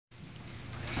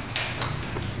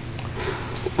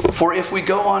For if we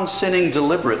go on sinning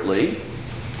deliberately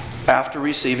after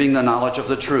receiving the knowledge of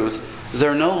the truth,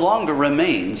 there no longer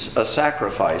remains a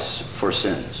sacrifice for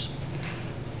sins,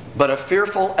 but a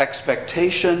fearful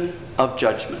expectation of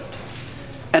judgment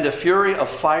and a fury of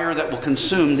fire that will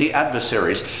consume the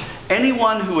adversaries.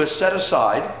 Anyone who has set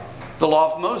aside the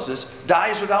law of Moses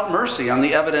dies without mercy on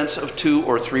the evidence of 2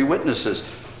 or 3 witnesses.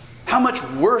 How much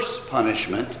worse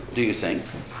punishment, do you think,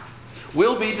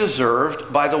 will be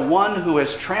deserved by the one who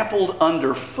has trampled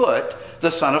underfoot the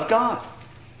Son of God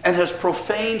and has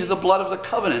profaned the blood of the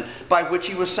covenant by which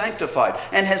he was sanctified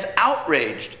and has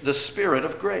outraged the Spirit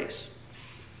of grace?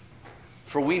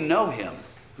 For we know him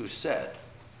who said,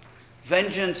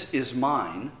 "Vengeance is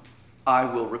mine, I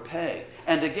will repay."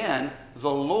 And again, the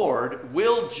Lord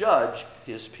will judge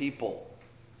his people.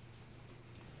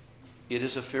 It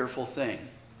is a fearful thing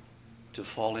to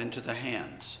fall into the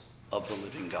hands of the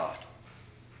living God.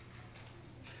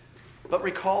 But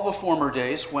recall the former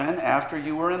days when, after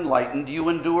you were enlightened, you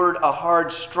endured a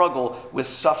hard struggle with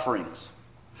sufferings,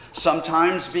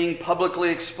 sometimes being publicly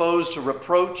exposed to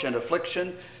reproach and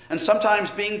affliction, and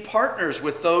sometimes being partners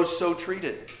with those so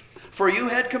treated. For you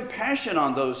had compassion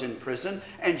on those in prison,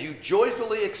 and you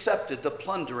joyfully accepted the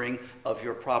plundering of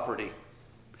your property,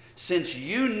 since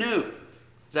you knew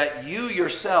that you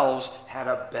yourselves had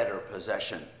a better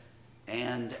possession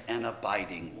and an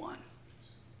abiding one.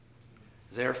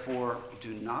 Therefore,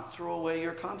 do not throw away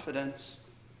your confidence,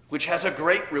 which has a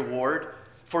great reward,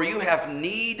 for you have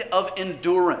need of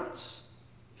endurance,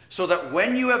 so that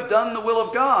when you have done the will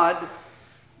of God,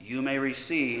 you may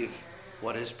receive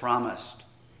what is promised.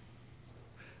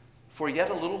 For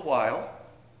yet a little while,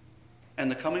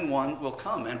 and the coming one will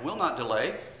come and will not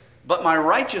delay, but my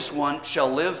righteous one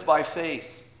shall live by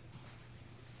faith.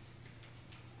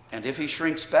 And if he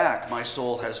shrinks back, my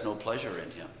soul has no pleasure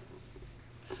in him.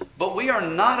 But we are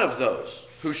not of those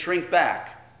who shrink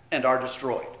back and are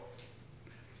destroyed,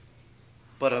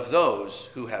 but of those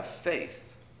who have faith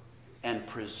and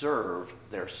preserve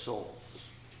their souls.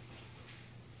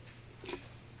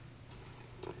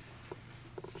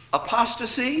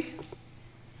 Apostasy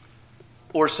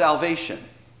or salvation?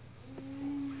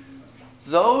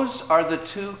 Those are the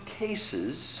 2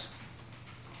 cases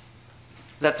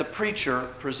that the preacher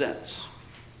presents.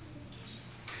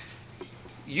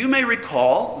 You may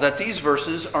recall that these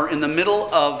verses are in the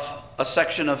middle of a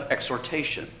section of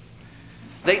exhortation.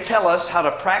 They tell us how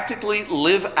to practically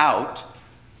live out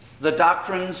the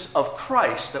doctrines of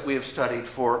Christ that we have studied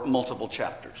for multiple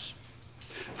chapters.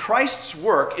 Christ's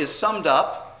work is summed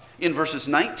up in verses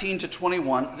 19 to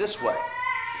 21 this way.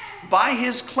 By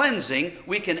his cleansing,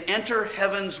 we can enter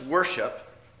heaven's worship,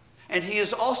 and he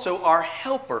is also our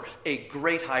helper, a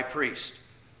great high priest.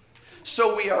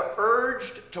 So we are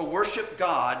urged to worship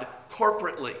God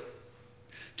corporately,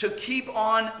 to keep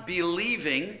on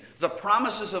believing the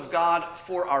promises of God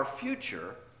for our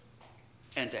future,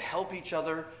 and to help each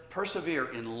other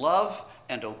persevere in love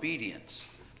and obedience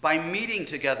by meeting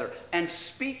together and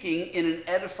speaking in an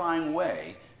edifying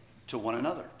way to one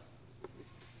another.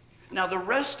 Now, the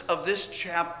rest of this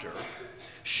chapter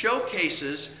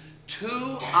showcases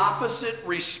 2 opposite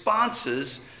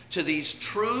responses to these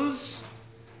truths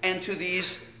and to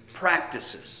these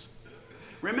practices.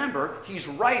 Remember, he's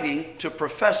writing to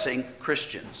professing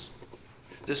Christians.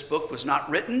 This book was not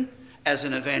written as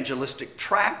an evangelistic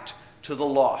tract to the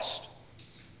lost.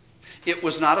 It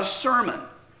was not a sermon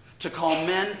to call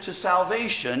men to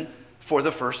salvation for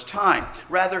the first time.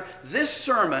 Rather, this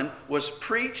sermon was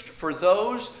preached for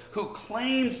those who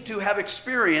claimed to have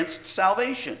experienced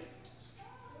salvation.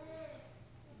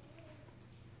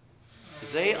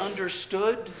 They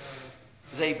understood,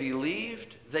 they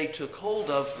believed, they took hold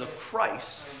of the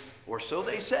Christ, or so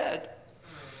they said,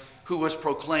 who was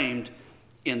proclaimed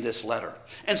in this letter.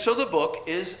 And so the book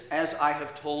is, as I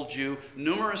have told you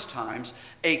numerous times,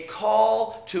 a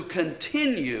call to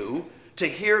continue to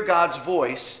hear God's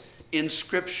voice in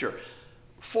Scripture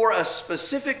for a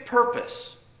specific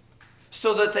purpose,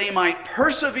 so that they might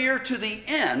persevere to the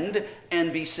end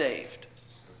and be saved.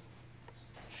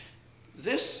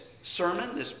 This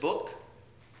sermon, this book,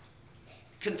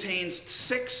 contains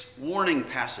 6 warning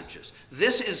passages.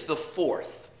 This is the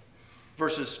 4th,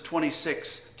 verses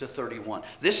 26 to 31.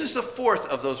 This is the 4th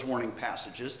of those warning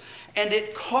passages, and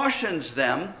it cautions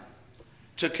them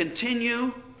to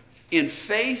continue in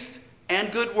faith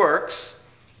and good works,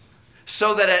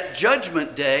 so that at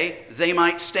judgment day they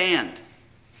might stand.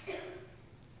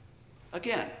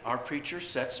 Again, our preacher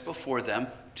sets before them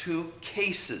 2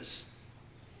 cases.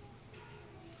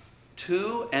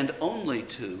 2 and only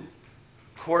 2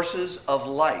 courses of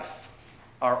life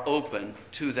are open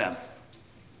to them.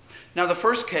 Now, the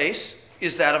first case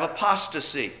is that of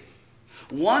apostasy.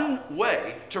 One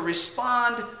way to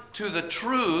respond to the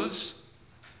truths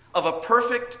of a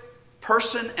perfect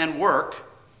person and work,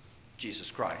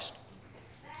 Jesus Christ,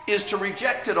 is to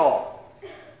reject it all.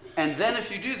 And then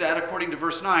if you do that, according to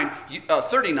verse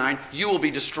 39, you will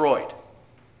be destroyed.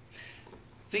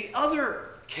 The other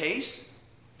case,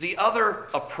 the other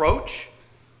approach,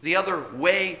 the other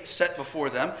way set before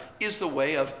them is the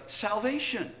way of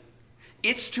salvation.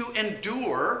 It's to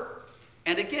endure,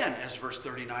 and again, as verse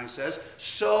 39 says,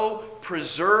 so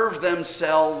preserve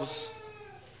themselves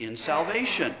in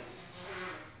salvation.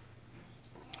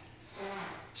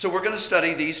 So we're going to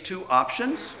study these two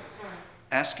options,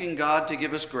 asking God to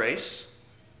give us grace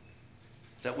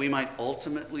that we might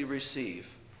ultimately receive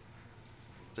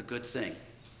the good thing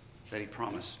that he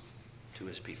promised to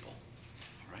his people.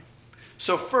 All right?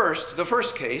 So first, the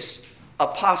first case,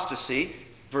 apostasy,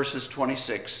 verses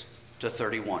 26 to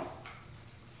 31.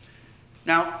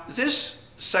 Now, this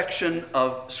section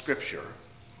of Scripture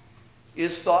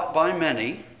is thought by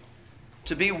many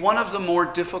to be one of the more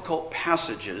difficult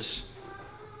passages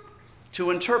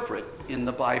to interpret in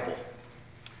the Bible.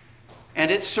 And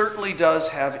it certainly does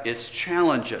have its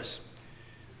challenges.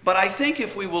 But I think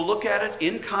if we will look at it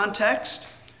in context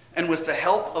and with the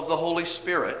help of the Holy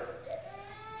Spirit,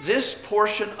 this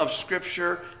portion of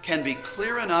Scripture can be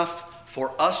clear enough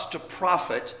for us to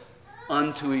profit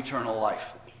unto eternal life.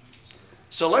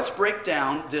 So let's break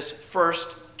down this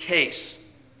first case.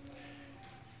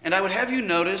 And I would have you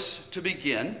notice, to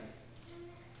begin,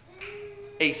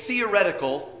 a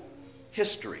theoretical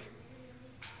history.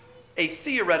 A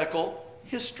theoretical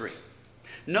history.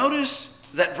 Notice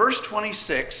that verse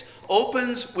 26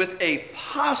 opens with a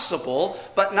possible,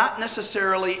 but not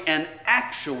necessarily an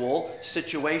actual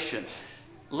situation.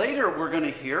 Later we're going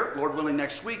to hear, Lord willing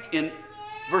next week, in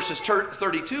verses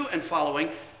 32 and following,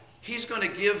 he's going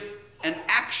to give an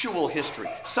actual history,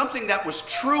 something that was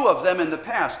true of them in the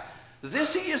past.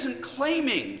 This he isn't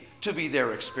claiming to be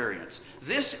their experience.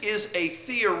 This is a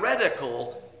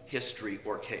theoretical history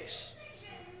or case.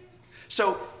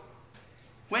 So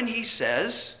when he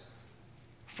says,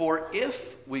 for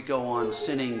if we go on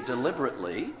sinning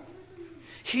deliberately,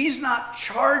 he's not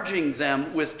charging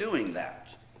them with doing that.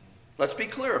 Let's be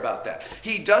clear about that.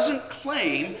 He doesn't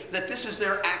claim that this is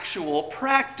their actual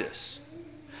practice,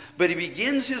 but he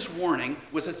begins his warning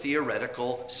with a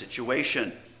theoretical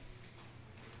situation.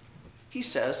 He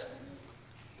says,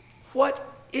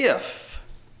 what if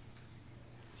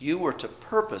you were to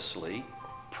purposely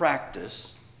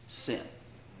practice sin?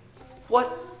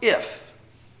 What if?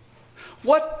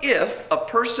 What if a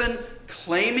person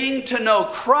claiming to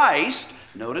know Christ,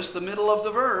 notice the middle of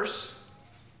the verse,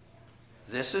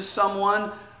 this is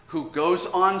someone who goes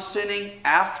on sinning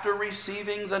after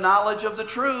receiving the knowledge of the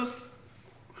truth.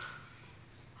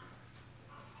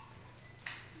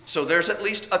 So there's at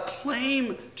least a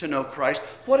claim to know Christ.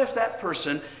 What if that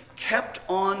person kept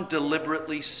on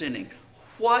deliberately sinning?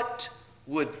 What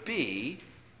would be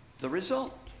the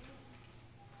result?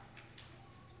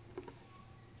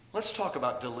 Let's talk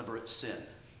about deliberate sin.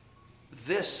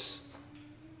 This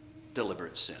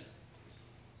deliberate sin.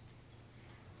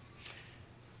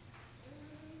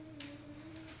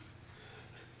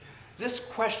 This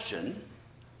question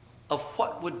of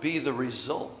what would be the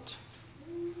result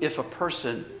if a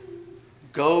person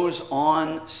goes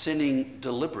on sinning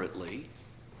deliberately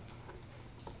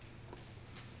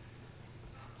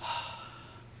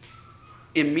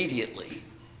immediately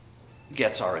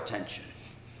gets our attention.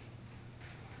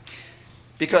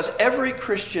 Because every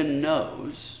Christian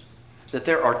knows that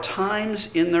there are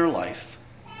times in their life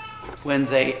when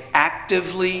they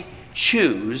actively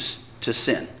choose to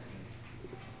sin.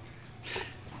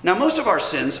 Now, most of our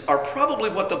sins are probably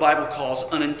what the Bible calls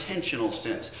unintentional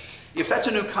sins. If that's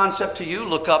a new concept to you,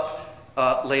 look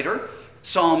up later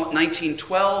Psalm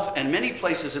 19:12 and many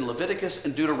places in Leviticus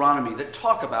and Deuteronomy that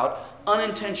talk about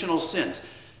unintentional sins.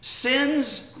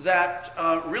 Sins that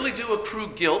really do accrue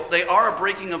guilt. They are a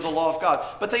breaking of the law of God,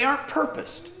 but they aren't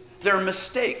purposed. They're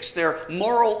mistakes. They're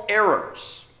moral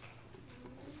errors.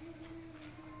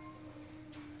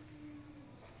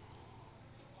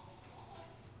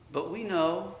 But we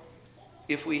know,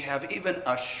 if we have even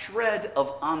a shred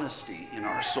of honesty in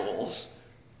our souls,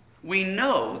 we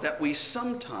know that we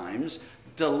sometimes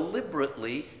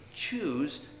deliberately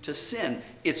choose to sin.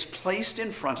 It's placed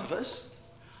in front of us.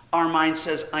 Our mind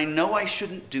says, I know I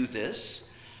shouldn't do this,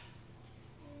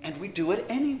 and we do it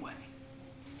anyway.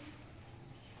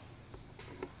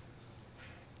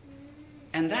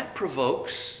 And that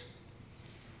provokes,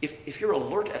 if you're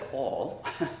alert at all,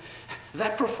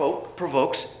 that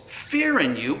provokes fear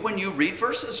in you when you read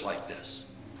verses like this.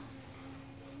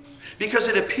 because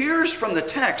it appears from the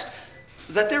text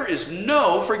that there is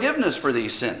no forgiveness for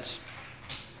these sins.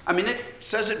 I mean, it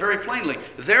says it very plainly.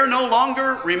 There no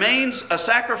longer remains a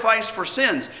sacrifice for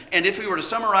sins. And if we were to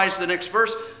summarize the next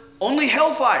verse, only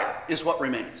hellfire is what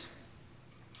remains.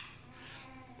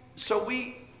 So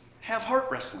we have heart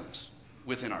wrestlings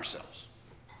within ourselves.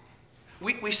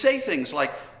 We say things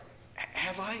like,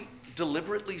 have I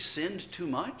deliberately sinned too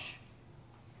much?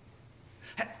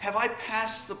 Have I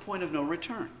passed the point of no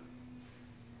return?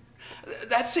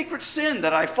 That secret sin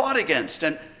that I fought against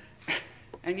and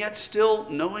yet still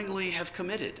knowingly have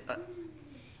committed,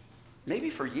 maybe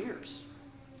for years.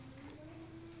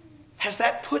 Has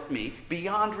that put me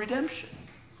beyond redemption?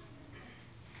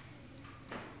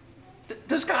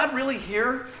 Does God really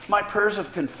hear my prayers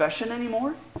of confession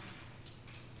anymore?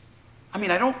 I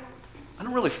mean, I don't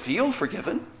really feel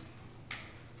forgiven.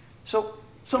 So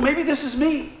maybe this is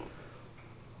me.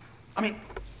 I mean,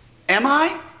 am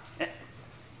I?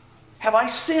 Have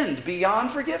I sinned beyond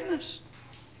forgiveness?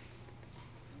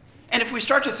 And if we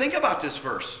start to think about this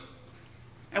verse,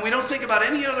 and we don't think about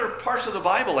any other parts of the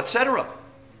Bible, etc.,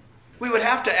 we would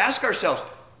have to ask ourselves,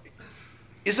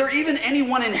 is there even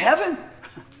anyone in heaven?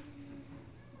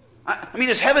 I mean,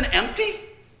 is heaven empty?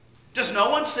 Does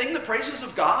no one sing the praises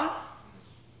of God?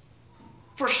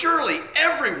 For surely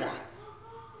everyone,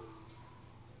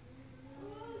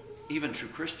 even true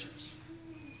Christians,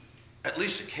 at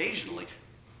least occasionally,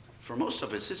 for most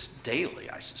of us it's daily,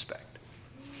 I suspect,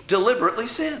 deliberately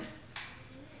sin.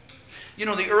 You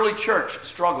know, the early church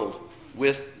struggled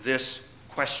with this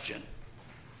question.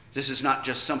 This is not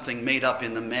just something made up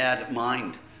in the mad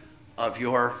mind of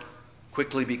your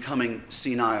quickly becoming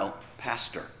senile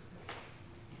pastor.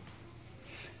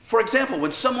 For example,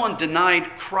 when someone denied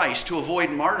Christ to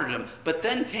avoid martyrdom, but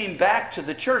then came back to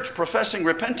the church professing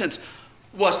repentance,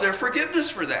 was there forgiveness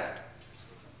for that?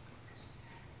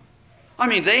 I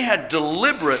mean, they had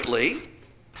deliberately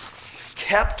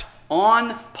kept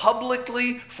on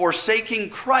publicly forsaking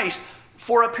Christ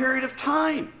for a period of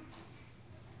time.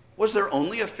 Was there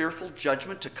only a fearful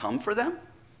judgment to come for them?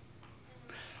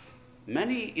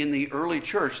 Many in the early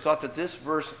church thought that this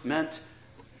verse meant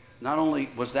not only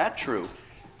was that true,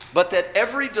 but that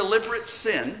every deliberate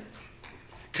sin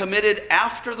committed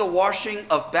after the washing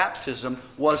of baptism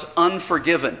was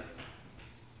unforgiven.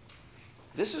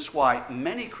 This is why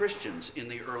many Christians in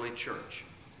the early church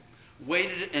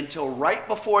waited until right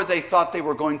before they thought they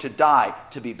were going to die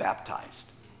to be baptized.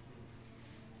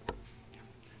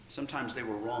 Sometimes they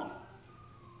were wrong,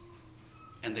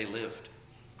 and they lived,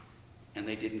 and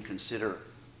they didn't consider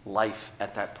life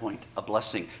at that point a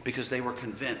blessing because they were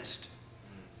convinced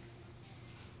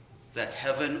that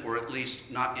heaven, or at least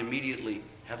not immediately,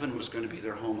 heaven was going to be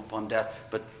their home upon death,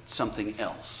 but something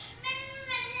else.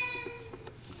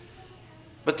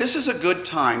 But this is a good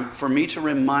time for me to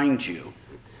remind you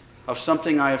of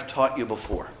something I have taught you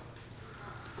before.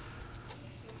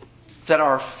 That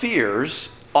our fears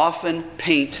often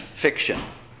paint fiction.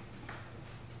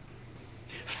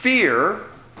 Fear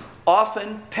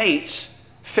often paints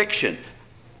fiction.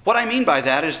 What I mean by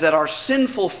that is that our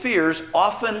sinful fears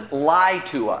often lie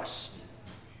to us.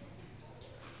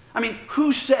 I mean,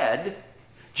 who said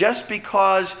just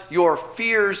because your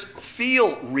fears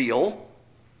feel real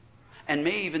and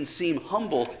may even seem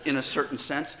humble in a certain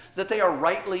sense, that they are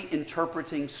rightly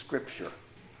interpreting Scripture?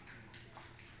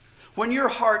 When your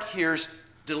heart hears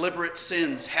deliberate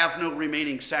sins have no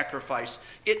remaining sacrifice,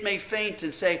 it may faint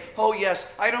and say, oh yes,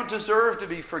 I don't deserve to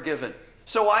be forgiven,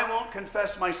 so I won't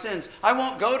confess my sins. I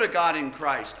won't go to God in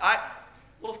Christ.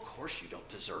 Well, of course you don't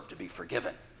deserve to be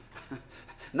forgiven.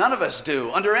 None of us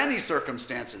do, under any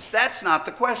circumstances. That's not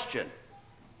the question.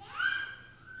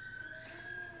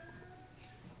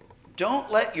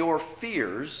 Don't let your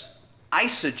fears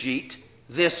eisegete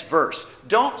this verse.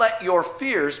 Don't let your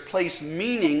fears place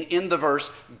meaning in the verse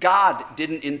God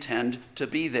didn't intend to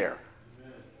be there.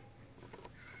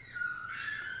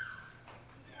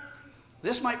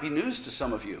 This might be news to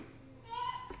some of you.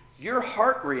 Your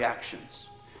heart reactions,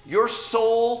 your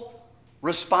soul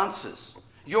responses,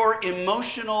 your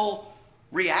emotional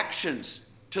reactions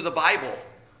to the Bible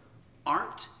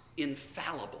aren't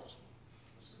infallible.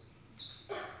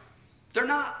 They're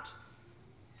not.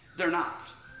 They're not.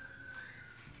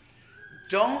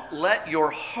 Don't let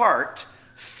your heart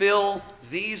fill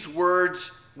these words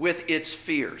with its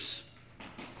fears.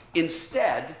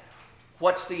 Instead,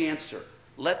 what's the answer?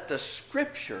 Let the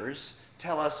Scriptures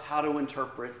tell us how to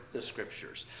interpret the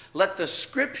Scriptures. Let the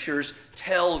Scriptures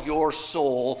tell your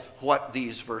soul what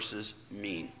these verses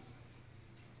mean.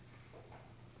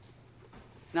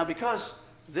 Now, because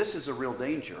this is a real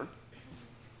danger,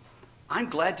 I'm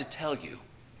glad to tell you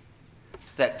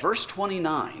that verse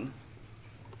 29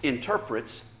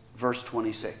 interprets verse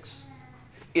 26.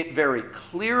 It very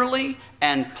clearly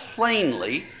and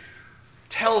plainly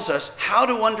tells us how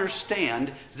to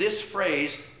understand this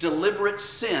phrase, deliberate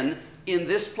sin, in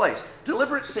this place.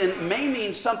 Deliberate sin may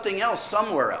mean something else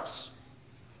somewhere else.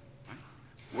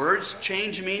 Words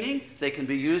change meaning. They can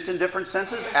be used in different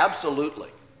senses. Absolutely.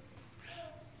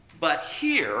 But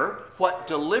here, what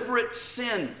deliberate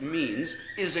sin means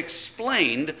is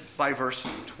explained by verse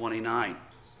 29.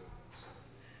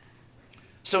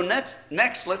 So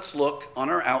next, let's look on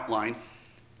our outline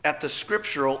at the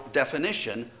scriptural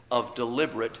definition of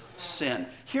deliberate sin.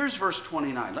 Here's verse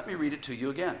 29. Let me read it to you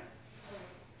again.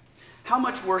 How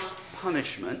much worse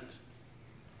punishment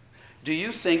do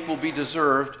you think will be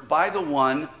deserved by the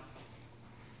one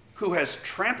who has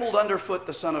trampled underfoot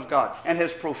the Son of God, and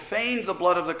has profaned the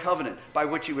blood of the covenant by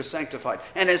which he was sanctified,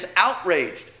 and has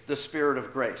outraged the Spirit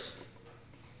of grace?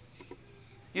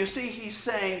 You see, he's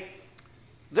saying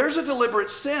there's a deliberate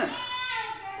sin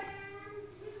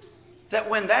that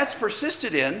when that's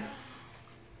persisted in,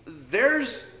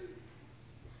 there's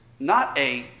not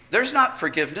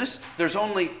forgiveness, there's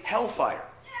only hellfire.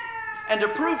 And to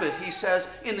prove it, he says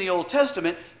in the Old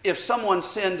Testament, if someone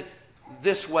sinned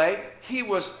this way, he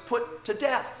was put to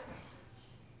death.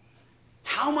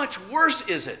 How much worse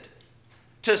is it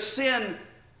to sin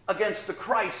against the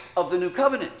Christ of the new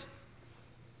covenant?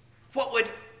 What would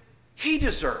he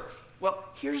deserve? Well,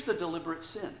 here's the deliberate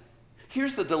sin.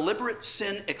 Here's the deliberate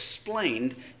sin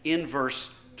explained in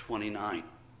verse 29.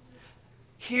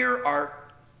 Here are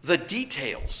the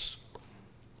details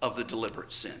of the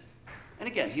deliberate sin. And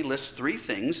again, he lists three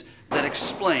things that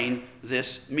explain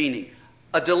this meaning.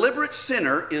 A deliberate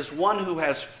sinner is one who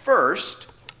has first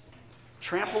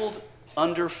trampled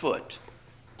underfoot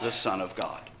the Son of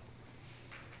God.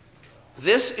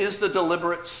 This is the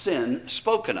deliberate sin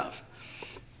spoken of.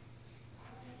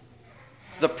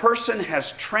 The person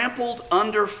has trampled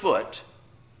underfoot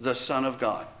the Son of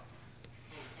God.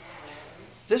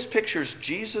 This pictures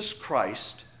Jesus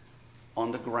Christ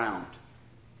on the ground.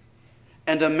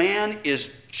 And a man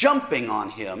is jumping on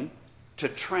him to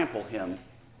trample him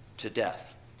to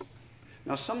death.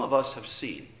 Now, some of us have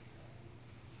seen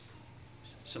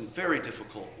some very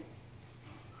difficult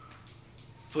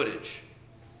footage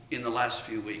in the last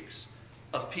few weeks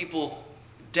of people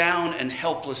down and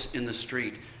helpless in the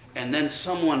street, and then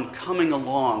someone coming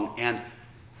along and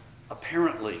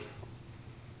apparently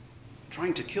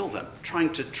trying to kill them,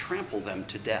 trying to trample them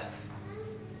to death.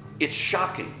 It's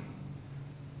shocking.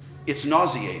 It's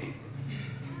nauseating.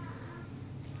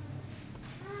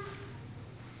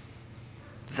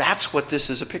 That's what this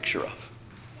is a picture of.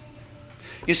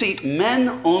 You see,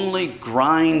 men only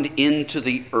grind into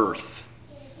the earth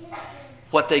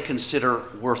what they consider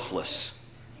worthless.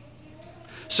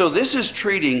 So this is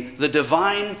treating the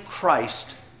divine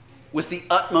Christ with the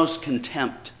utmost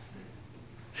contempt.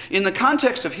 In the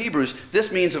context of Hebrews,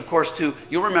 this means, of course,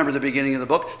 you'll remember the beginning of the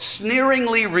book,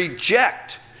 sneeringly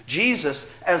reject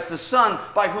Jesus as the Son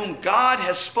by whom God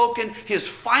has spoken his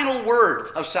final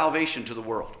word of salvation to the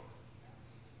world.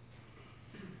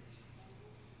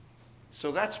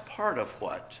 So that's part of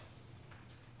what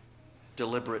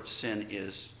deliberate sin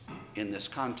is in this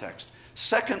context.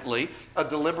 Secondly, a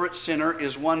deliberate sinner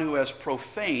is one who has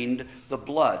profaned the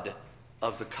blood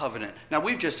of the covenant. Now,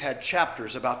 we've just had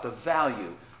chapters about the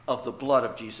value of the blood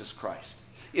of Jesus Christ.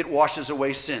 It washes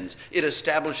away sins. It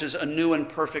establishes a new and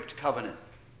perfect covenant.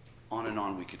 On and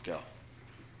on we could go.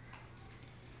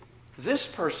 This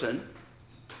person,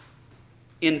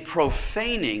 in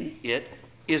profaning it,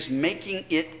 is making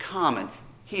it common.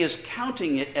 He is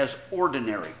counting it as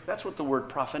ordinary. That's what the word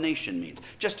profanation means.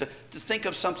 Just to think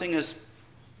of something as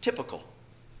typical,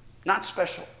 not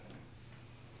special.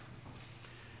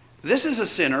 This is a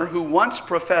sinner who once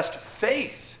professed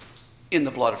faith in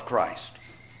the blood of Christ.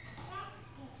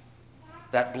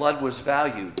 That blood was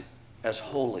valued as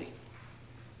holy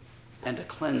and a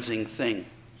cleansing thing.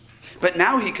 But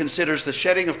now he considers the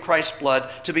shedding of Christ's blood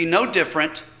to be no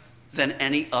different than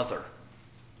any other.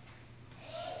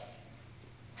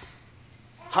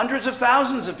 Hundreds of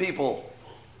thousands of people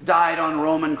died on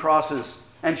Roman crosses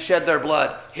and shed their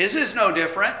blood. His is no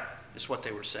different, is what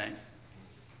they were saying.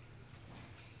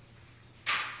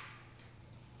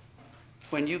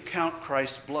 When you count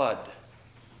Christ's blood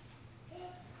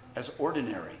as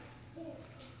ordinary,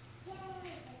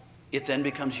 it then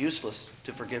becomes useless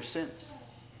to forgive sins.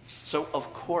 So,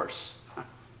 of course,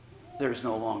 there's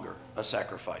no longer a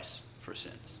sacrifice for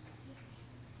sins.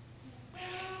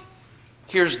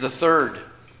 Here's the third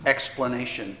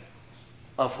explanation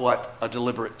of what a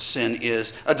deliberate sin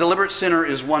is. A deliberate sinner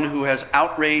is one who has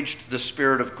outraged the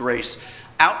Spirit of grace.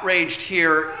 Outraged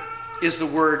here is the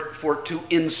word for to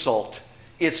insult.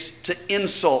 It's to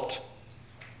insult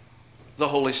the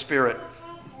Holy Spirit,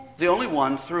 the only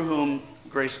one through whom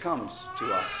grace comes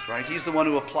to us, right? He's the one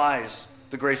who applies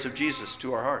the grace of Jesus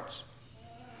to our hearts.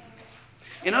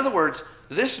 In other words,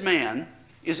 this man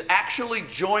is actually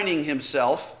joining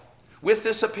himself with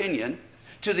this opinion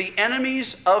to the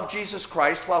enemies of Jesus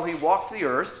Christ while he walked the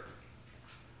earth,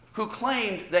 who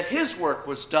claimed that his work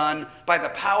was done by the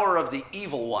power of the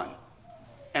evil one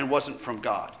and wasn't from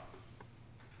God.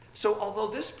 So although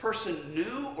this person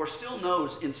knew or still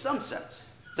knows in some sense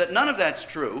that none of that's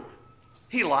true,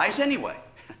 he lies anyway.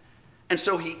 And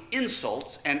so he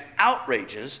insults and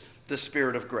outrages the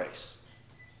Spirit of grace.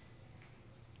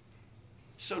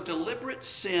 So deliberate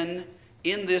sin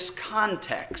in this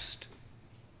context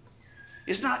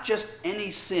is not just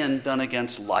any sin done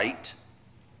against light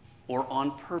or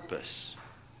on purpose.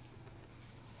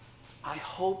 I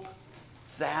hope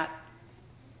that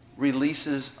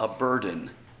releases a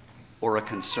burden or a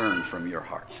concern from your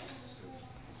heart.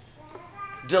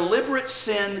 Deliberate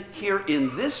sin here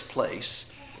in this place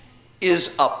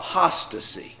is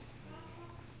apostasy.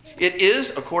 It is,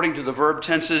 according to the verb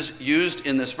tenses used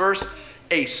in this verse,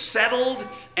 a settled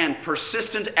and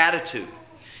persistent attitude.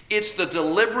 It's the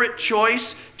deliberate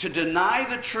choice to deny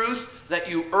the truth that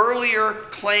you earlier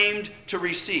claimed to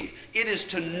receive. It is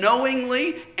to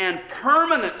knowingly and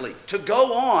permanently to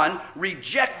go on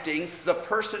rejecting the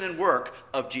person and work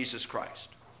of Jesus Christ.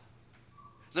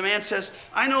 The man says,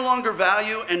 I no longer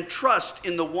value and trust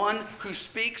in the one who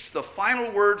speaks the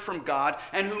final word from God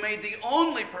and who made the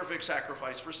only perfect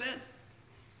sacrifice for sin.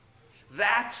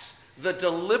 That's the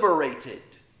deliberated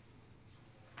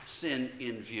sin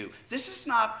in view. This is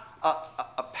not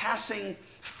a passing,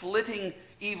 flitting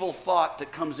evil thought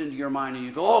that comes into your mind and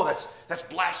you go, oh, that's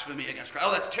blasphemy against Christ.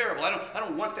 Oh, that's terrible. I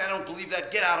don't want that. I don't believe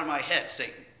that. Get out of my head,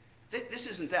 Satan. This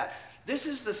isn't that. This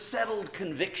is the settled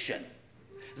conviction.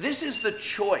 This is the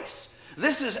choice.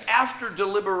 This is after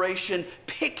deliberation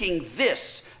picking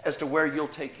this as to where you'll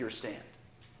take your stand.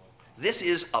 This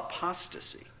is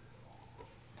apostasy.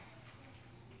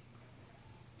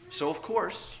 So, of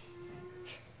course,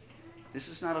 this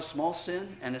is not a small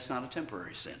sin and it's not a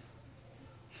temporary sin.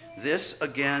 This,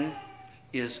 again,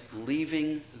 is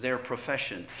leaving their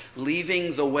profession,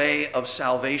 leaving the way of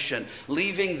salvation,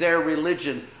 leaving their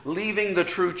religion, leaving the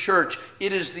true church.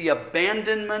 It is the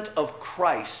abandonment of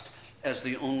Christ as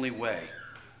the only way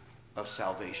of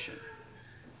salvation.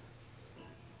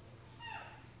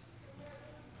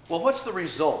 Well, what's the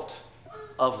result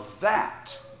of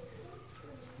that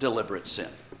deliberate sin?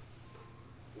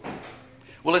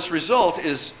 Well, its result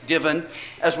is given,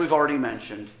 as we've already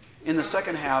mentioned, in the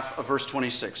second half of verse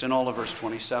 26 and all of verse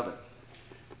 27.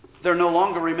 There no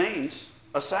longer remains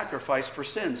a sacrifice for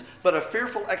sins, but a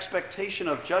fearful expectation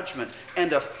of judgment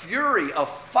and a fury of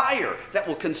fire that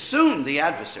will consume the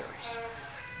adversaries.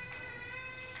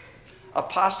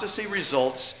 Apostasy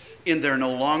results in there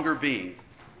no longer being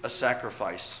a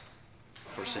sacrifice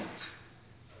for sins.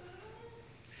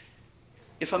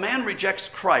 If a man rejects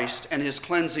Christ and his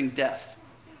cleansing death,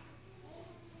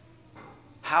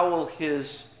 how will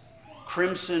his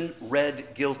crimson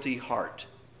red guilty heart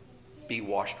be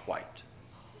washed white?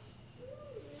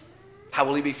 How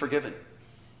will he be forgiven?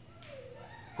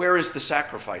 Where is the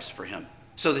sacrifice for him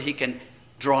so that he can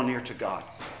draw near to God?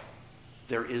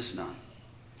 There is none,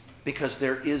 because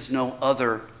there is no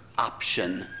other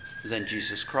option than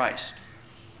Jesus Christ.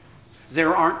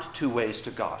 There aren't two ways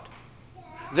to God.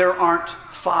 There aren't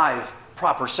 5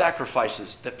 proper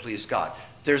sacrifices that please God.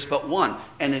 There's but one.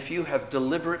 And if you have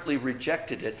deliberately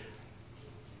rejected it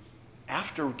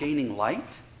after gaining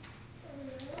light,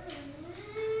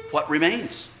 what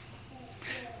remains?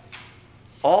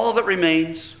 All that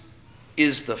remains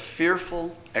is the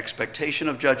fearful expectation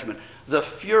of judgment, the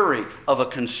fury of a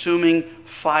consuming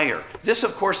fire. This,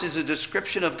 of course, is a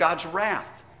description of God's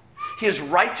wrath. His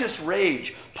righteous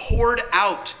rage poured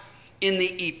out in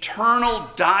the eternal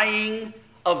dying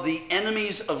of the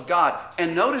enemies of God.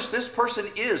 And notice this person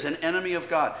is an enemy of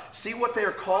God. See what they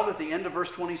are called at the end of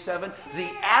verse 27? The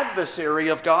adversary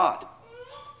of God.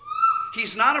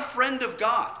 He's not a friend of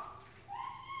God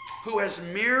who has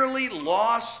merely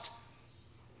lost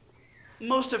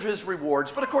most of his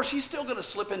rewards, but of course he's still going to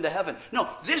slip into heaven. No,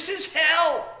 this is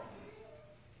hell.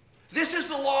 This is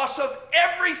the loss of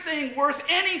everything worth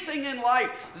anything in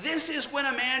life. This is when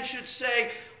a man should say,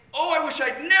 oh, I wish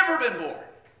I'd never been born.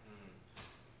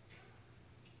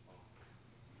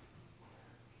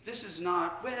 This is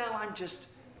not, well,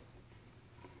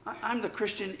 I'm the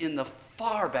Christian in the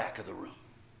far back of the room.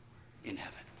 in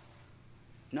heaven.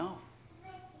 No.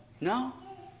 No.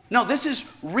 No, this is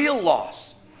real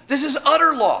loss. This is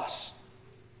utter loss.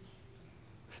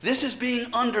 This is being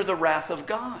under the wrath of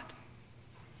God.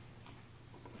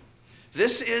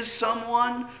 This is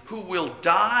someone who will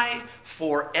die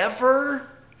forever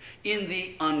in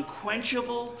the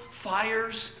unquenchable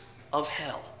fires of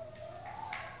hell.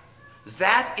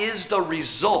 That is the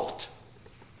result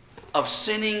of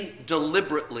sinning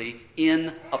deliberately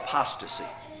in apostasy.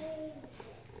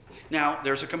 Now,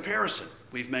 there's a comparison.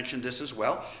 We've mentioned this as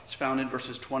well. It's found in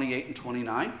verses 28 and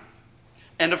 29.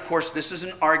 And of course, this is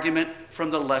an argument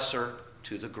from the lesser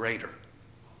to the greater.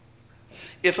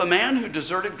 If a man who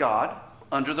deserted God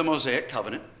under the Mosaic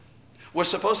covenant was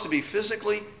supposed to be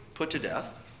physically put to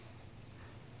death,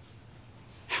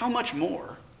 how much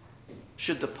more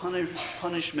should the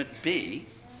punishment be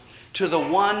to the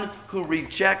one who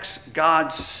rejects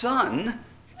God's Son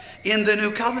in the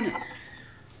new covenant?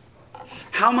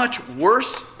 How much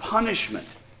worse punishment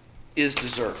is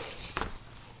deserved?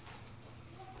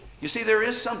 You see, there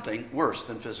is something worse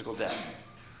than physical death.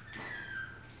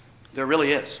 There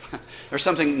really is. There's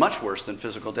something much worse than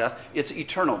physical death. It's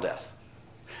eternal death.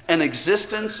 An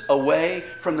existence away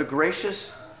from the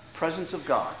gracious presence of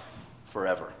God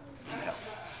forever in hell.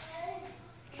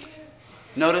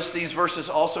 Notice these verses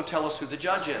also tell us who the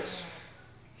judge is.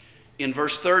 In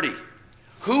verse 30,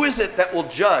 who is it that will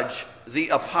judge the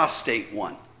apostate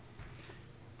one?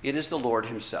 It is the Lord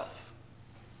himself.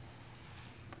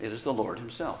 It is the Lord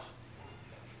himself.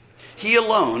 He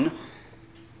alone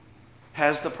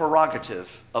has the prerogative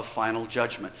of final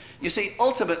judgment. You see,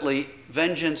 ultimately,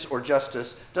 vengeance or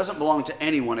justice doesn't belong to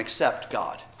anyone except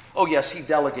God. Oh yes, he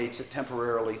delegates it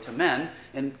temporarily to men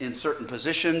in certain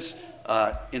positions,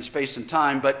 in space and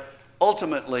time, but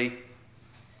ultimately,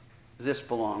 this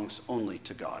belongs only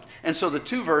to God. And so the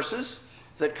two verses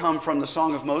that come from the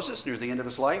Song of Moses near the end of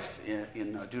his life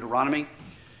in Deuteronomy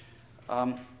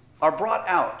are brought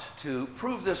out to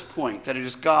prove this point, that it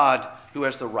is God who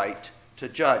has the right to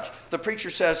judge. The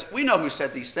preacher says, we know who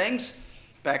said these things.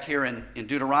 Back here in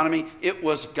Deuteronomy, it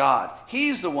was God.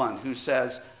 He's the one who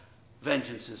says,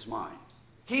 vengeance is mine.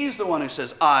 He's the one who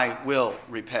says, I will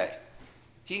repay.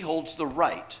 He holds the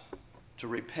right to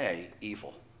repay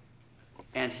evil.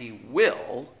 And he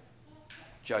will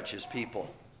judge his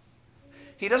people.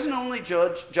 He doesn't only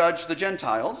judge the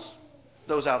Gentiles,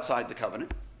 those outside the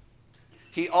covenant.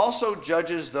 He also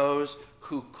judges those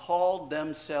who called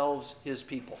themselves his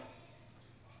people.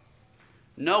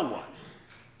 No one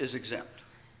is exempt.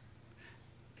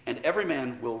 And every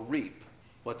man will reap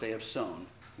what they have sown,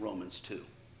 Romans 2.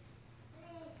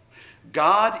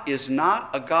 God is not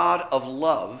a God of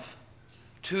love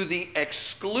to the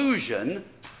exclusion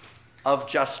of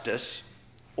justice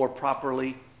or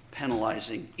properly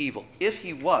penalizing evil. If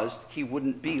he was, he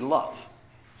wouldn't be love.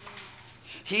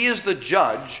 He is the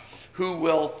judge who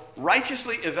will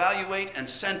righteously evaluate and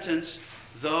sentence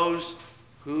those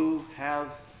who have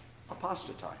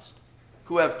apostatized,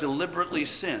 who have deliberately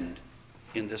sinned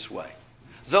in this way.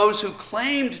 Those who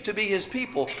claimed to be his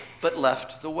people but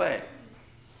left the way.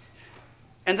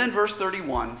 And then verse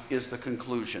 31 is the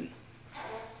conclusion.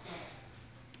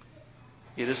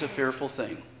 It is a fearful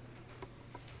thing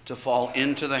to fall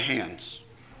into the hands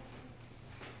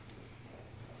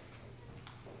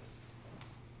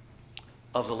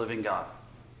of the living God.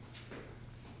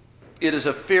 It is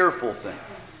a fearful thing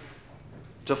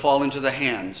to fall into the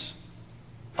hands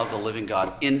of the living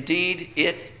God. Indeed,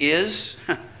 it is,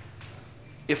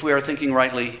 if we are thinking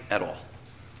rightly at all.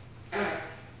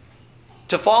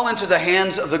 To fall into the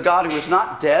hands of the God who is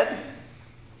not dead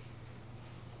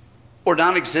or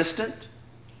non-existent,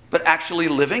 but actually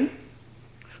living,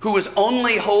 who is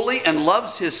only holy and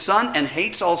loves his Son and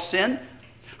hates all sin,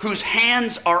 whose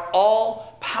hands are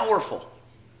all powerful.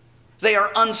 They are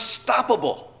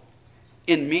unstoppable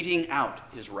in meting out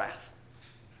his wrath.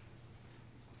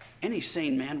 Any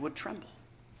sane man would tremble.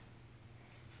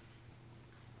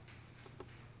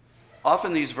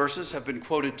 Often these verses have been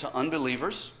quoted to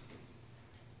unbelievers,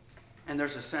 and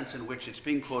there's a sense in which it's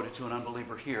being quoted to an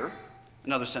unbeliever here,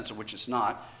 another sense in which it's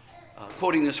not.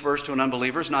 Quoting this verse to an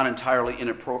unbeliever is not entirely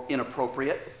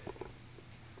inappropriate.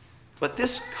 But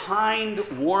this kind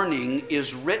warning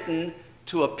is written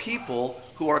to a people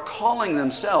who are calling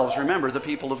themselves, remember, the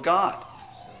people of God.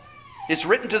 It's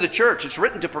written to the church. It's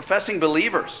written to professing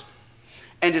believers.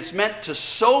 And it's meant to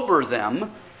sober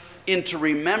them into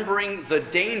remembering the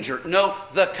danger, no,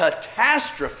 the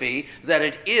catastrophe that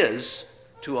it is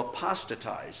to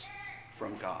apostatize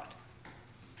from God.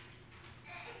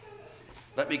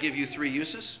 Let me give you three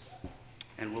uses,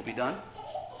 and we'll be done.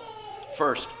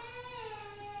 First,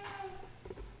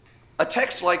 A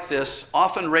text like this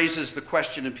often raises the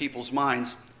question in people's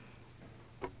minds,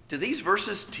 do these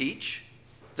verses teach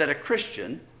that a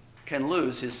Christian can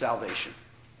lose his salvation?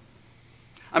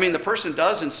 I mean, the person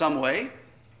does in some ways,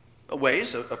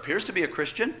 appears to be a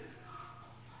Christian,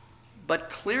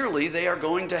 but clearly they are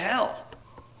going to hell.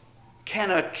 Can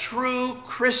a true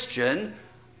Christian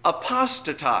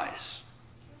apostatize?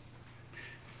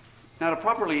 Now, to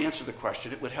properly answer the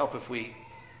question, it would help if we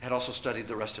had also studied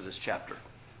the rest of this chapter.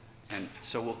 And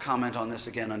so we'll comment on this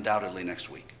again undoubtedly next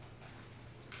week.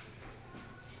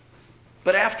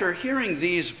 But after hearing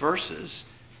these verses,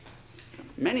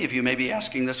 many of you may be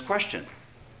asking this question.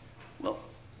 Well,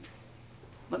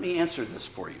 let me answer this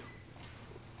for you.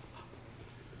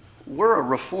 We're a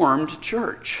Reformed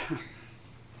church.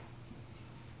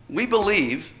 We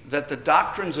believe that the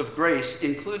doctrines of grace,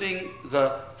 including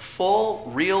the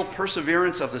full, real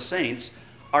perseverance of the saints,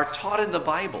 are taught in the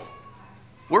Bible.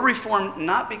 We're Reformed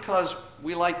not because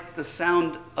we like the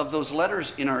sound of those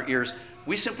letters in our ears.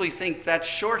 We simply think that's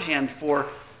shorthand for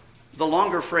the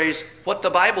longer phrase, what the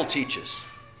Bible teaches.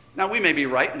 Now, we may be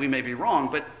right and we may be wrong,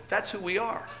 but that's who we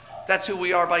are. That's who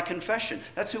we are by confession.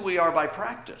 That's who we are by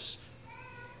practice.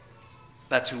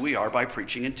 That's who we are by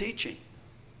preaching and teaching.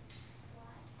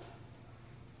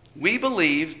 We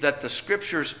believe that the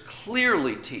Scriptures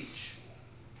clearly teach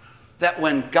that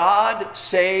when God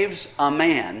saves a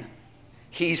man,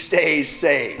 he stays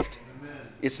saved. Amen.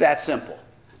 It's that simple.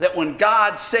 That when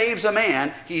God saves a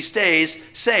man, he stays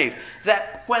saved.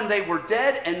 That when they were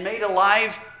dead and made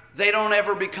alive, they don't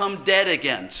ever become dead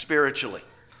again spiritually.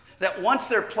 That once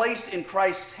they're placed in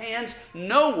Christ's hands,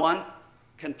 no one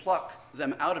can pluck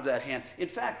them out of that hand. In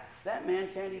fact, that man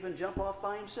can't even jump off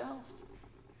by himself.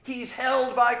 He's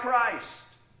held by Christ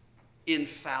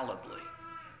infallibly.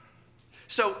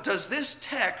 So does this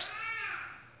text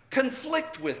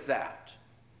conflict with that?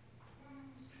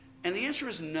 And the answer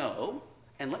is no,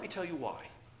 and let me tell you why.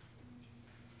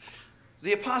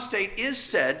 The apostate is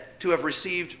said to have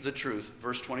received the truth,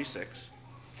 verse 26,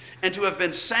 and to have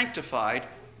been sanctified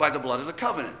by the blood of the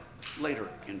covenant, later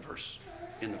in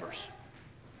the verse.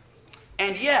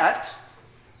 And yet,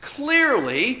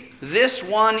 clearly, this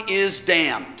one is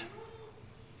damned.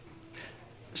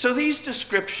 So these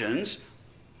descriptions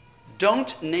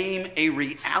don't name a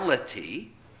reality,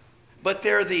 but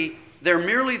they're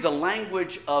merely the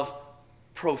language of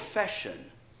profession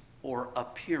or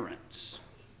appearance.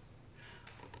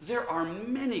 There are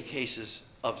many cases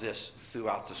of this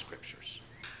throughout the Scriptures.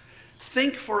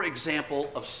 Think, for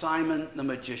example, of Simon the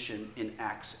magician in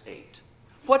Acts 8.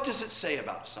 What does it say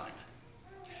about Simon?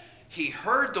 He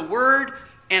heard the word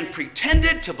and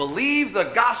pretended to believe the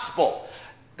gospel.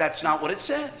 That's not what it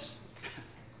says.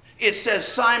 It says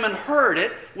Simon heard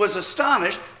it, was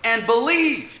astonished, and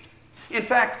believed. In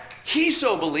fact, he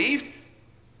so believed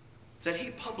that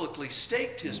he publicly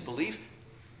staked his belief,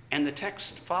 and the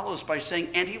text follows by saying,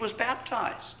 and he was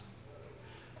baptized.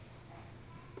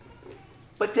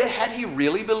 But had he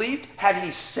really believed? Had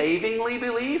he savingly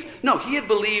believed? No, he had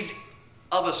believed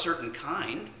of a certain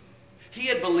kind. He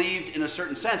had believed in a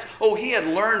certain sense. Oh, he had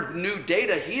learned new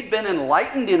data. He had been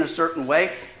enlightened in a certain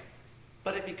way.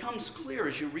 But it becomes clear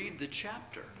as you read the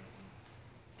chapter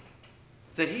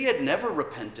that he had never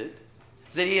repented,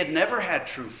 that he had never had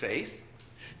true faith.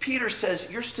 Peter says,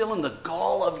 you're still in the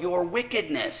gall of your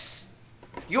wickedness.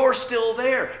 You're still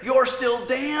there. You're still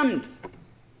damned.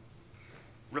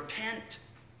 Repent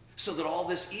so that all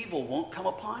this evil won't come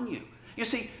upon you. You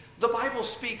see, the Bible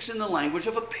speaks in the language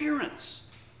of appearance.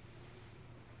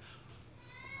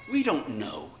 We don't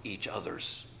know each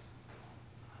other's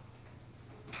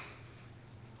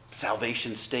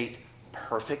salvation state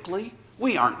perfectly.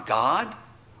 We aren't God.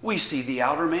 We see the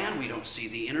outer man. We don't see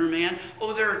the inner man.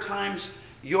 Oh, there are times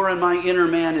your and my inner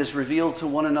man is revealed to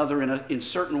one another in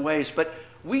certain ways, but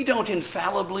we don't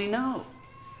infallibly know.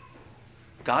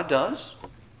 God does.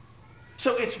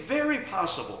 So it's very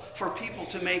possible for people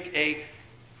to make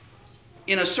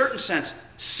in a certain sense,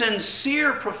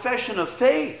 sincere profession of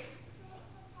faith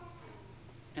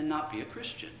and not be a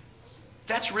Christian.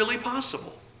 That's really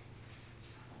possible.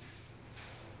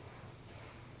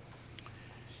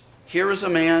 Here is a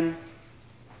man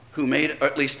who made, or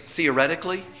at least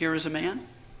theoretically, here is a man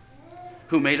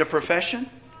who made a profession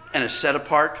and is set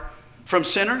apart from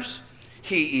sinners.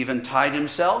 He even tied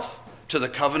himself to the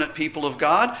covenant people of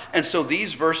God, and so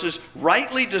these verses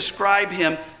rightly describe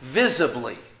him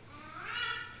visibly.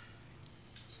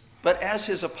 But as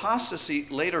his apostasy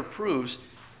later proves,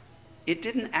 it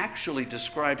didn't actually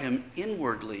describe him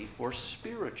inwardly or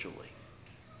spiritually.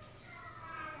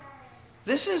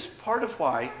 This is part of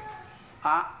why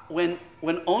when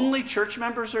only church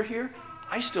members are here,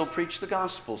 I still preach the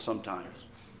gospel sometimes.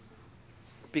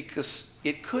 Because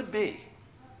it could be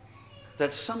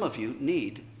that some of you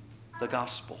need the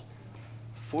gospel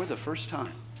for the first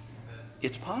time.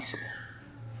 It's possible.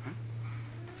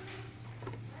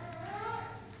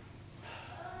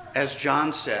 As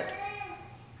John said,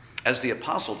 as the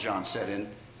Apostle John said in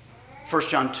 1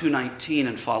 John 2:19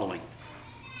 and following,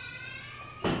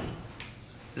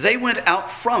 they went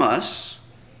out from us,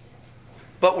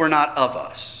 but were not of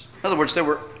us. In other words, there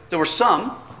were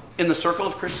some in the circle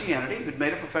of Christianity who'd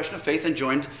made a profession of faith and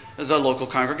joined the local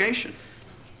congregation.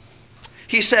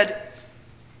 He said,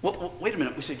 well, wait a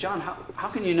minute. We say, John, how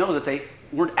can you know that they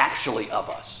weren't actually of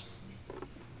us?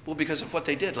 Well, because of what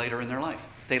they did later in their life.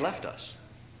 They left us.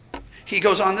 He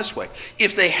goes on this way.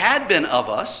 If they had been of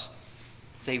us,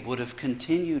 they would have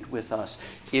continued with us.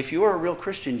 If you are a real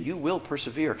Christian, you will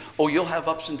persevere. Oh, you'll have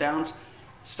ups and downs,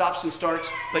 stops and starts,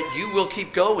 but you will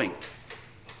keep going.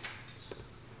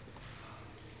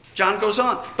 John goes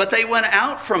on, but they went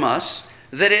out from us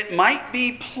that it might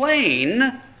be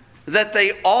plain that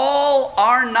they all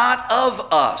are not of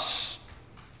us.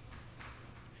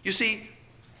 You see,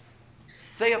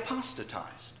 they apostatized.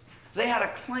 They had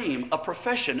a claim, a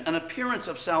profession, an appearance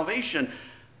of salvation,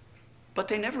 but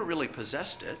they never really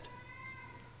possessed it.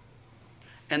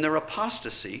 And their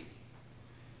apostasy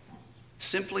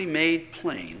simply made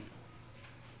plain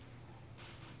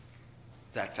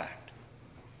that fact.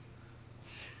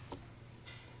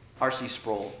 R.C.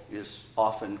 Sproul is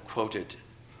often quoted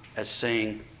as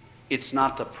saying, it's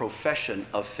not the profession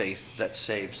of faith that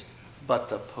saves, but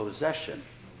the possession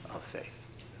of faith.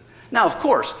 Now, of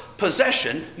course,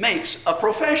 possession makes a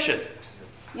profession.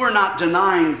 We're not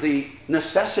denying the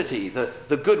necessity,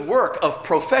 the good work of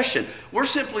profession. We're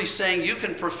simply saying you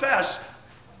can profess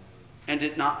and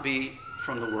it not be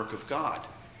from the work of God.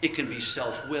 It can be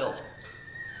self-will.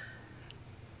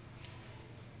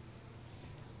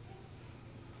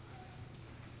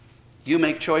 You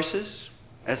make choices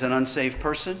as an unsaved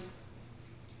person,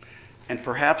 and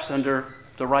perhaps under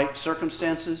the right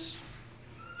circumstances,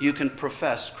 you can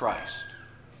profess Christ.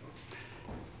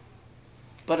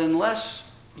 But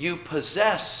unless you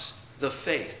possess the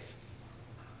faith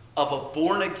of a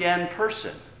born-again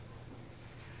person,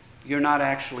 you're not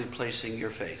actually placing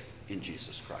your faith in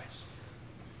Jesus Christ.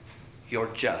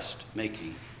 You're just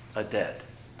making a dead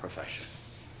profession.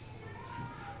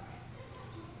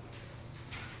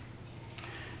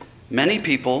 Many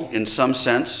people, in some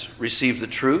sense, receive the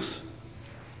truth,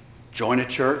 join a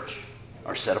church,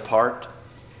 are set apart.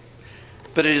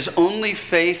 But it is only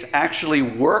faith actually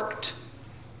worked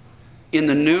in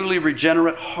the newly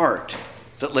regenerate heart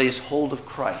that lays hold of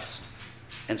Christ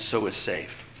and so is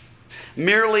saved.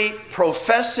 Merely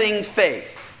professing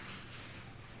faith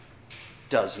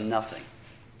does nothing.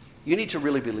 You need to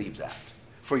really believe that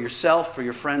for yourself, for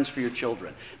your friends, for your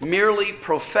children. Merely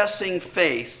professing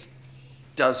faith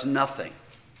does nothing.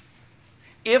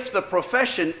 If the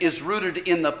profession is rooted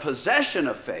in the possession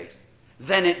of faith,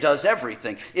 then it does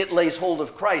everything. It lays hold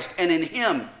of Christ, and in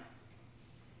Him,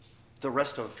 the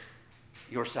rest of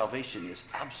your salvation is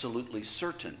absolutely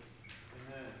certain.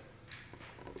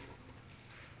 Amen.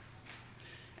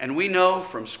 And we know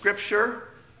from Scripture,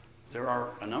 there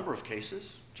are a number of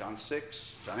cases, John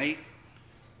 6, John 8,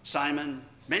 Simon,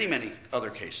 many, many other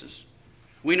cases.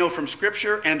 We know from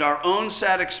Scripture and our own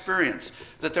sad experience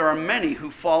that there are many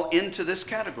who fall into this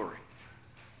category.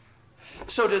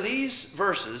 So do these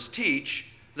verses teach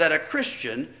that a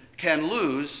Christian can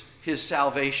lose his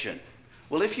salvation?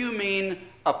 Well, if you mean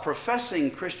a professing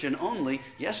Christian only,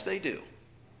 yes, they do.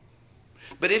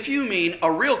 But if you mean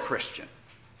a real Christian,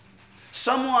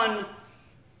 someone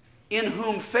in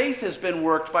whom faith has been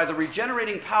worked by the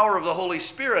regenerating power of the Holy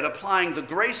Spirit, applying the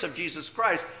grace of Jesus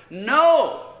Christ,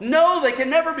 no, they can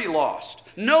never be lost.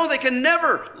 No, they can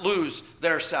never lose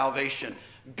their salvation.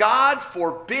 God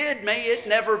forbid, may it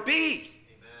never be.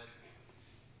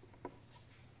 Amen.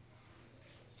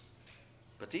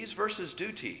 But these verses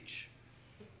do teach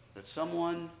that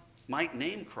someone might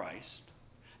name Christ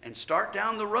and start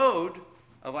down the road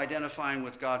of identifying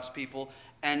with God's people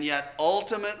and yet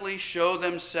ultimately show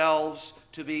themselves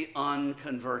to be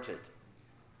unconverted.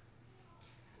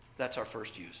 That's our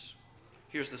first use.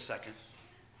 Here's the second.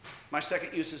 My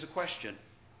second use is a question.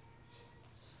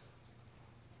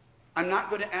 I'm not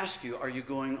going to ask you, are you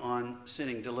going on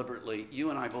sinning deliberately? You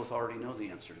and I both already know the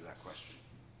answer to that question.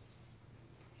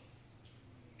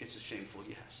 It's a shameful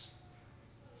yes.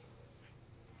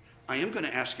 I am going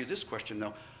to ask you this question,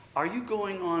 though. Are you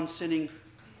going on sinning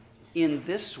in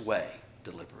this way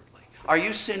deliberately? Are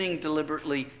you sinning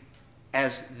deliberately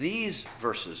as these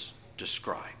verses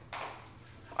describe?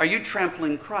 Are you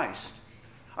trampling Christ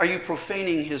Are you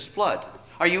profaning his blood?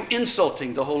 Are you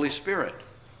insulting the Holy Spirit?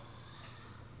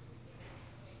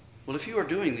 Well, if you are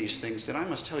doing these things, then I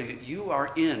must tell you, you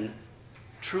are in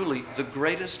truly the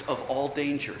greatest of all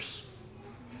dangers.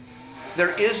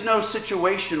 There is no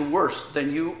situation worse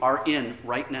than you are in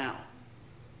right now.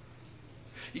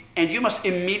 And you must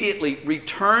immediately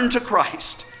return to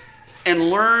Christ and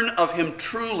learn of him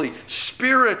truly,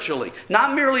 spiritually,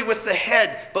 not merely with the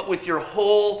head, but with your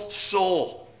whole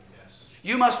soul. Yes.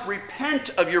 You must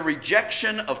repent of your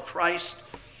rejection of Christ,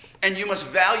 and you must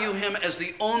value him as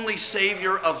the only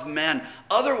Savior of men.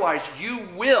 Otherwise, you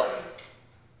will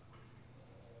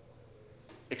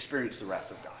experience the wrath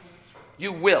of God.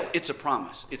 You will. It's a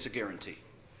promise. It's a guarantee.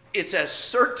 It's as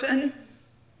certain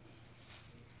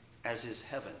as is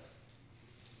heaven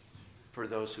for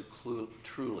those who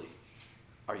truly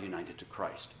are united to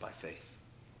Christ by faith.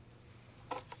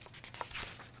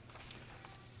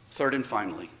 Third and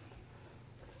finally,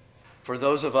 for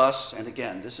those of us, and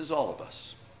again, this is all of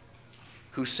us,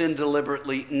 who sin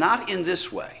deliberately, not in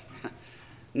this way,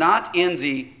 not in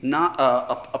the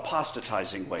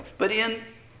apostatizing way, but in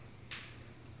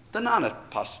the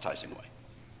non-apostatizing way.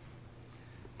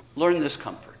 Learn this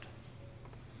comfort.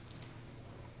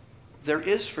 There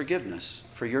is forgiveness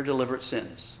for your deliberate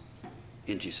sins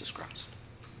in Jesus Christ.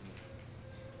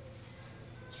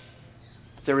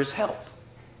 There is help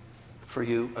for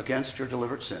you against your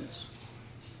deliberate sins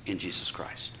in Jesus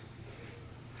Christ.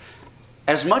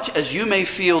 As much as you may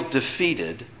feel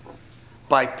defeated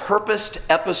by purposed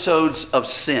episodes of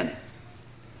sin,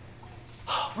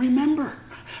 remember,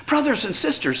 brothers and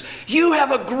sisters, you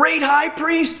have a great high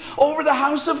priest over the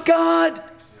house of God.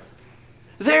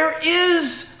 There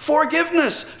is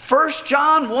forgiveness. 1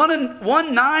 John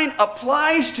 1:9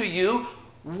 applies to you.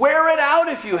 Wear it out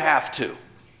if you have to.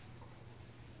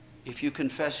 If you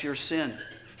confess your sin,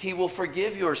 he will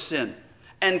forgive your sin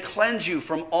and cleanse you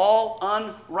from all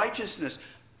unrighteousness.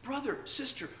 Brother,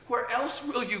 sister, where else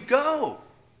will you go?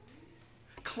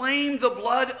 Claim the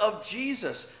blood of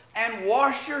Jesus and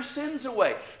wash your sins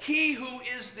away. He who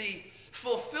is the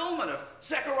fulfillment of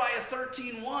Zechariah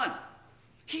 13:1.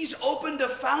 He's opened a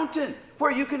fountain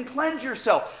where you can cleanse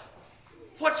yourself.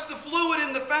 What's the fluid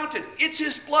in the fountain? It's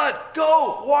his blood.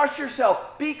 Go, wash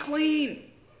yourself. Be clean.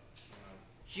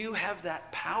 You have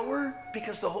that power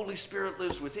because the Holy Spirit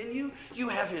lives within you. You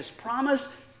have his promise.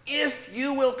 If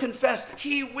you will confess,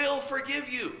 he will forgive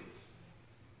you.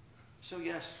 So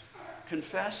yes,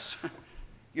 confess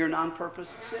your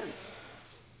non-purposed sins.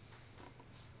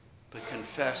 But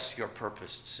confess your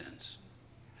purposed sins.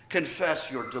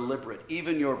 Confess your deliberate,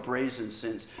 even your brazen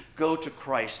sins. Go to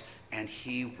Christ and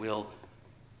he will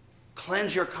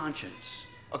cleanse your conscience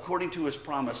according to his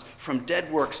promise from dead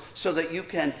works so that you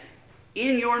can,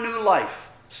 in your new life,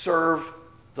 serve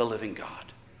the living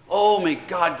God. Oh, may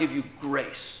God give you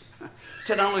grace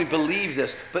to not only believe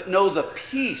this, but know the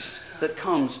peace that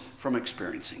comes from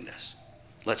experiencing this.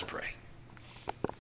 Let's pray.